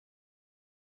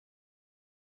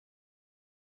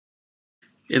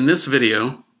In this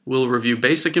video, we'll review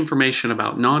basic information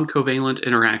about non-covalent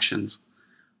interactions.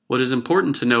 What is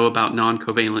important to know about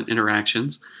non-covalent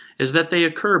interactions is that they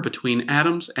occur between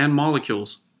atoms and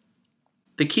molecules.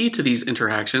 The key to these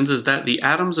interactions is that the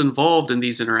atoms involved in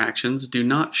these interactions do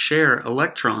not share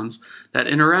electrons that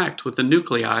interact with the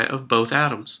nuclei of both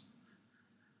atoms.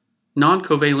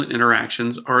 Non-covalent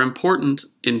interactions are important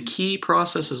in key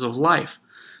processes of life,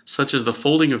 such as the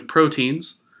folding of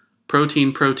proteins,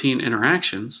 protein-protein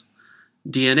interactions,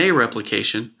 DNA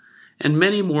replication, and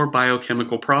many more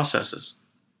biochemical processes.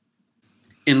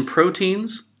 In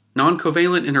proteins,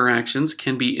 non-covalent interactions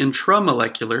can be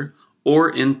intramolecular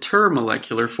or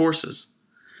intermolecular forces.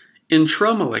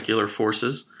 Intramolecular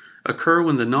forces occur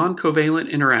when the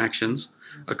non-covalent interactions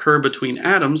occur between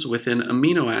atoms within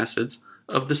amino acids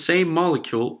of the same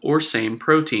molecule or same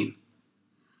protein.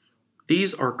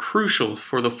 These are crucial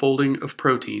for the folding of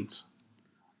proteins.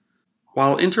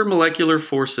 While intermolecular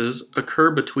forces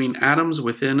occur between atoms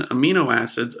within amino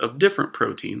acids of different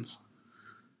proteins.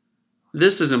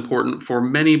 This is important for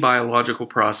many biological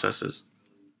processes.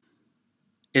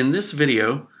 In this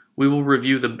video, we will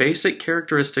review the basic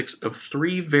characteristics of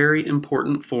three very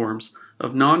important forms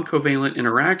of non-covalent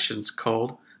interactions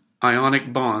called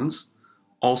ionic bonds,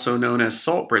 also known as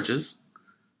salt bridges,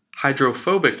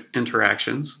 hydrophobic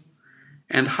interactions,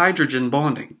 and hydrogen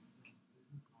bonding.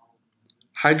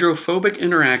 Hydrophobic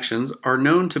interactions are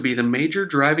known to be the major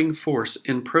driving force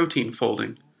in protein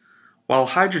folding, while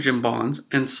hydrogen bonds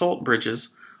and salt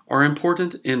bridges are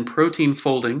important in protein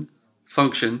folding,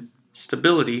 function,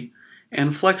 stability,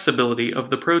 and flexibility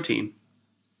of the protein.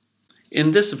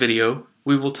 In this video,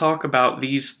 we will talk about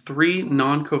these three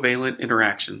non-covalent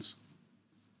interactions.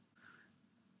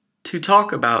 To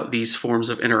talk about these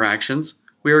forms of interactions,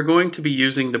 we are going to be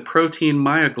using the protein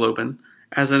myoglobin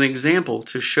as an example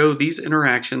to show these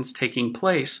interactions taking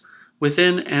place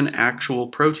within an actual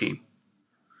protein.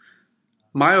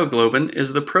 Myoglobin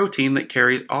is the protein that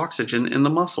carries oxygen in the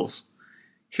muscles.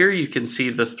 Here you can see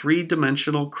the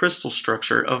three-dimensional crystal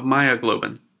structure of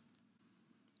myoglobin.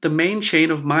 The main chain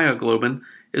of myoglobin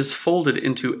is folded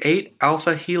into 8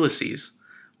 alpha helices,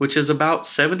 which is about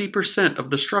 70%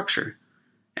 of the structure,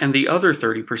 and the other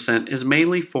 30% is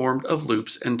mainly formed of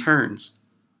loops and turns.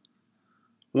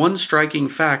 One striking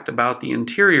fact about the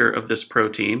interior of this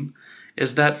protein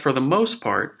is that for the most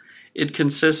part, it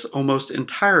consists almost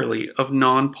entirely of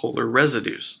nonpolar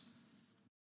residues,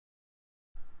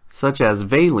 such as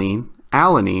valine,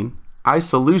 alanine,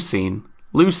 isoleucine,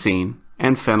 leucine,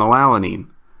 and phenylalanine.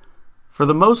 For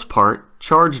the most part,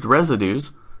 charged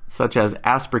residues, such as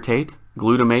aspartate,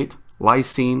 glutamate,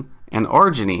 lysine, and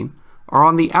arginine, are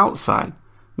on the outside,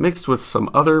 mixed with some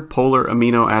other polar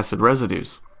amino acid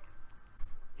residues.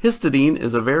 Histidine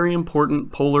is a very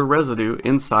important polar residue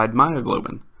inside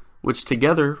myoglobin, which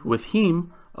together with heme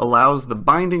allows the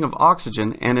binding of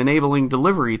oxygen and enabling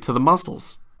delivery to the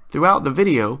muscles. Throughout the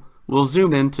video, we'll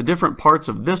zoom in to different parts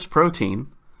of this protein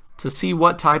to see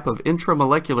what type of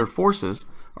intramolecular forces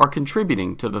are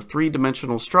contributing to the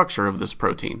three-dimensional structure of this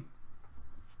protein.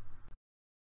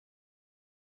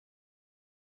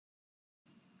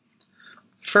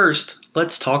 First,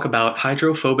 let's talk about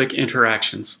hydrophobic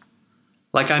interactions.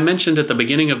 Like I mentioned at the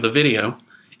beginning of the video,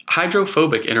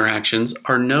 hydrophobic interactions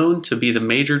are known to be the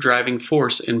major driving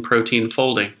force in protein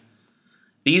folding.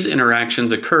 These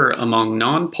interactions occur among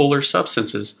nonpolar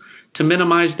substances to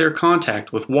minimize their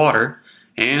contact with water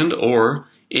and/or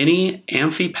any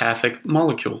amphipathic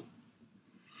molecule.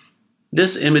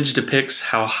 This image depicts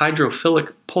how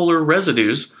hydrophilic polar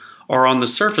residues are on the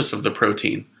surface of the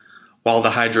protein, while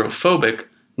the hydrophobic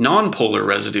nonpolar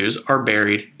residues are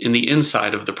buried in the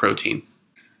inside of the protein.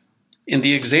 In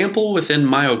the example within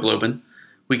myoglobin,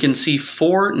 we can see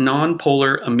 4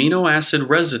 nonpolar amino acid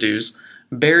residues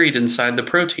buried inside the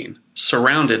protein,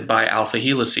 surrounded by alpha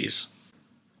helices.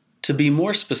 To be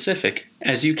more specific,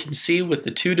 as you can see with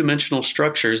the two-dimensional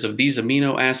structures of these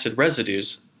amino acid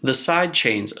residues, the side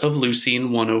chains of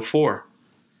leucine 104,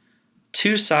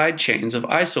 2 side chains of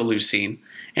isoleucine,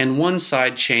 and 1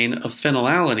 side chain of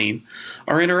phenylalanine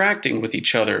are interacting with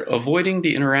each other, avoiding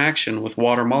the interaction with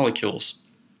water molecules.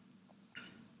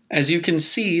 As you can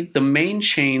see, the main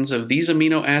chains of these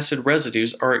amino acid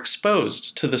residues are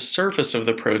exposed to the surface of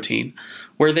the protein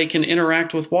where they can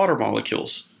interact with water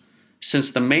molecules,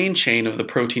 since the main chain of the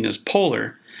protein is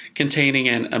polar, containing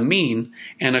an amine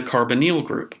and a carbonyl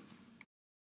group.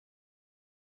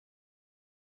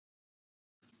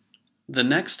 The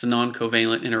next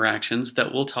non-covalent interactions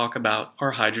that we'll talk about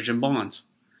are hydrogen bonds.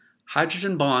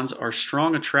 Hydrogen bonds are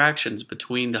strong attractions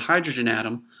between the hydrogen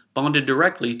atom bonded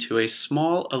directly to a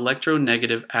small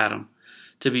electronegative atom.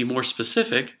 To be more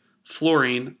specific,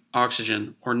 fluorine,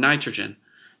 oxygen, or nitrogen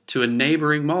to a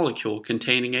neighboring molecule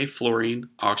containing a fluorine,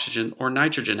 oxygen, or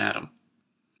nitrogen atom.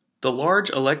 The large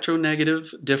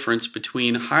electronegative difference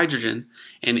between hydrogen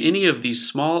and any of these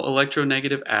small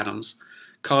electronegative atoms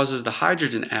causes the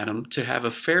hydrogen atom to have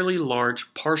a fairly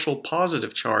large partial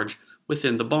positive charge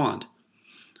within the bond,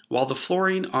 while the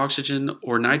fluorine, oxygen,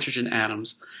 or nitrogen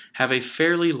atoms have a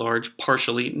fairly large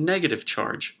partially negative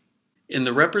charge. In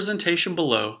the representation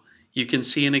below, you can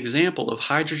see an example of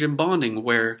hydrogen bonding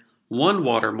where one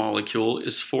water molecule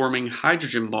is forming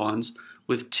hydrogen bonds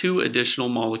with two additional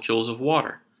molecules of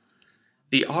water.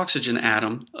 The oxygen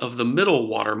atom of the middle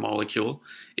water molecule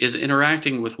is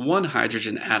interacting with one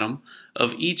hydrogen atom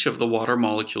of each of the water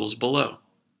molecules below.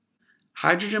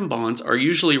 Hydrogen bonds are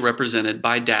usually represented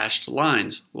by dashed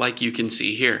lines, like you can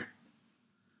see here.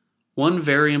 One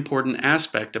very important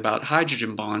aspect about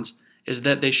hydrogen bonds is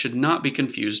that they should not be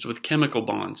confused with chemical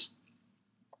bonds.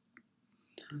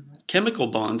 Chemical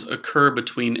bonds occur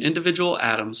between individual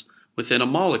atoms within a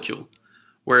molecule,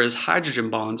 whereas hydrogen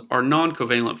bonds are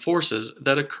non-covalent forces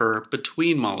that occur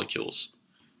between molecules.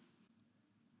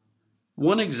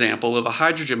 One example of a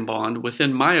hydrogen bond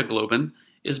within myoglobin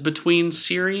is between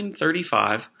serine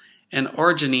 35 and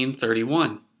arginine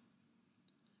 31.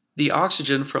 The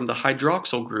oxygen from the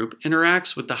hydroxyl group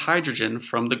interacts with the hydrogen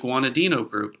from the guanidino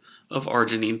group of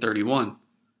arginine 31.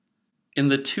 In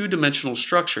the two-dimensional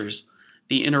structures,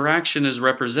 the interaction is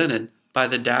represented by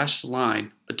the dashed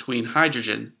line between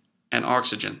hydrogen and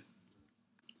oxygen.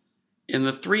 In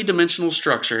the three-dimensional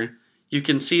structure, you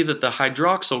can see that the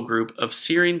hydroxyl group of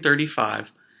serine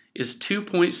 35 is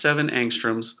 2.7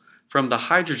 angstroms from the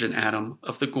hydrogen atom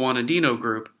of the guanidino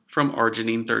group from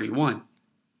arginine 31.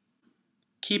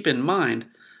 Keep in mind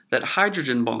that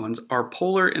hydrogen bonds are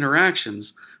polar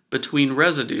interactions between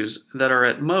residues that are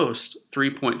at most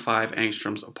 3.5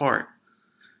 angstroms apart.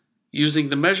 Using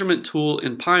the measurement tool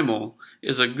in PyMOL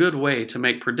is a good way to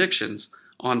make predictions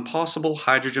on possible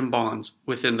hydrogen bonds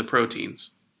within the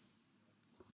proteins.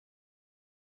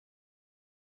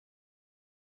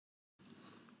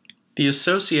 The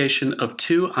association of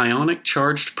two ionic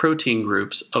charged protein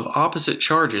groups of opposite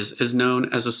charges is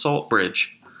known as a salt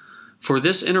bridge. For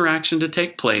this interaction to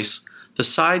take place, the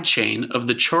side chain of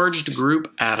the charged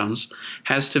group atoms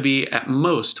has to be at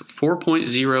most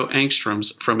 4.0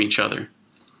 angstroms from each other,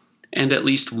 and at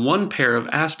least one pair of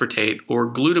aspartate or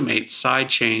glutamate side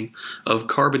chain of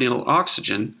carbonyl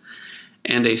oxygen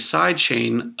and a side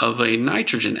chain of a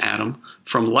nitrogen atom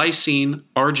from lysine,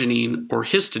 arginine, or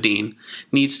histidine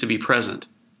needs to be present.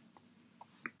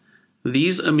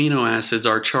 These amino acids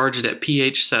are charged at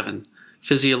pH 7,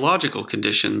 physiological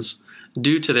conditions,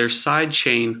 due to their side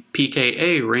chain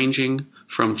pKa ranging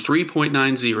from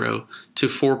 3.90 to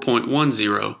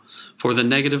 4.10 for the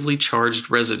negatively charged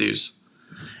residues,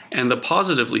 and the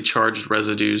positively charged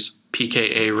residues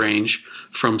pKa range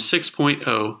from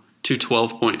 6.0 to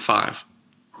 12.5.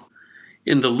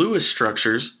 In the Lewis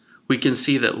structures, we can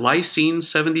see that lysine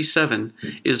 77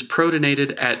 is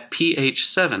protonated at pH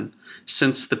 7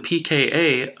 since the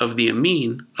pKa of the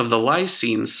amine of the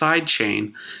lysine side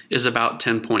chain is about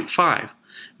 10.5,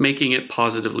 making it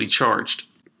positively charged,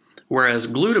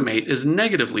 whereas glutamate is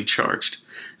negatively charged.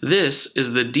 This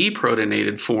is the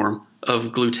deprotonated form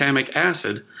of glutamic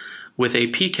acid with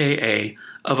a pKa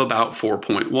of about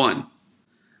 4.1.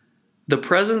 The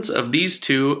presence of these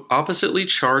two oppositely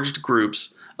charged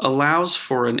groups allows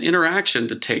for an interaction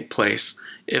to take place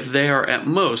if they are at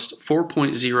most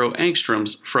 4.0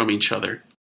 angstroms from each other.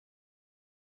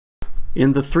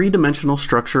 In the three-dimensional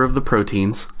structure of the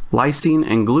proteins, lysine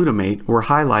and glutamate were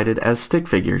highlighted as stick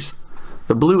figures.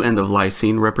 The blue end of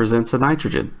lysine represents a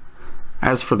nitrogen.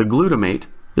 As for the glutamate,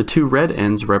 the two red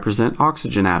ends represent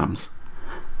oxygen atoms.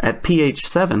 At pH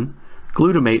 7,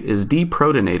 glutamate is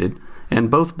deprotonated, and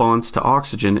both bonds to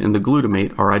oxygen in the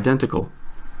glutamate are identical.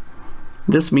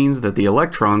 This means that the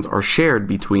electrons are shared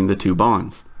between the two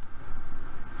bonds.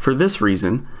 For this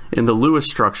reason, in the Lewis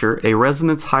structure, a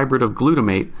resonance hybrid of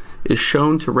glutamate is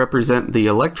shown to represent the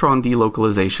electron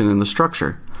delocalization in the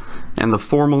structure, and the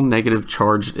formal negative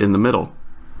charge in the middle.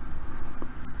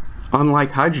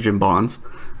 Unlike hydrogen bonds,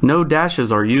 no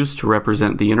dashes are used to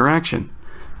represent the interaction,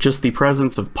 just the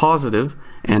presence of positive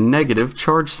and negative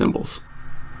charge symbols.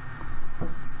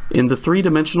 In the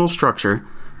three-dimensional structure,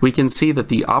 we can see that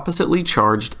the oppositely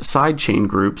charged side chain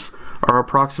groups are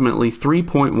approximately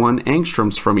 3.1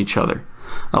 angstroms from each other,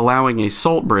 allowing a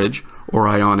salt bridge, or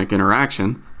ionic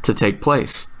interaction, to take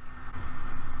place.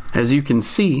 As you can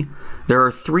see, there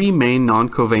are three main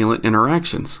non-covalent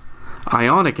interactions: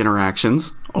 ionic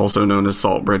interactions, also known as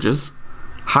salt bridges,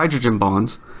 hydrogen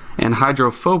bonds, and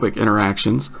hydrophobic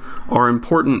interactions are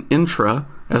important intra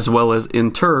as well as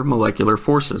intermolecular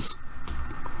forces.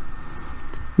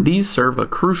 These serve a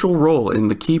crucial role in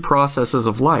the key processes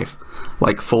of life,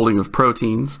 like folding of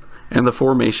proteins and the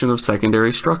formation of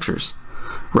secondary structures,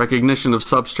 recognition of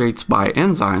substrates by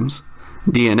enzymes,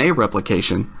 DNA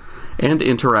replication, and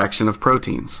interaction of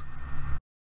proteins.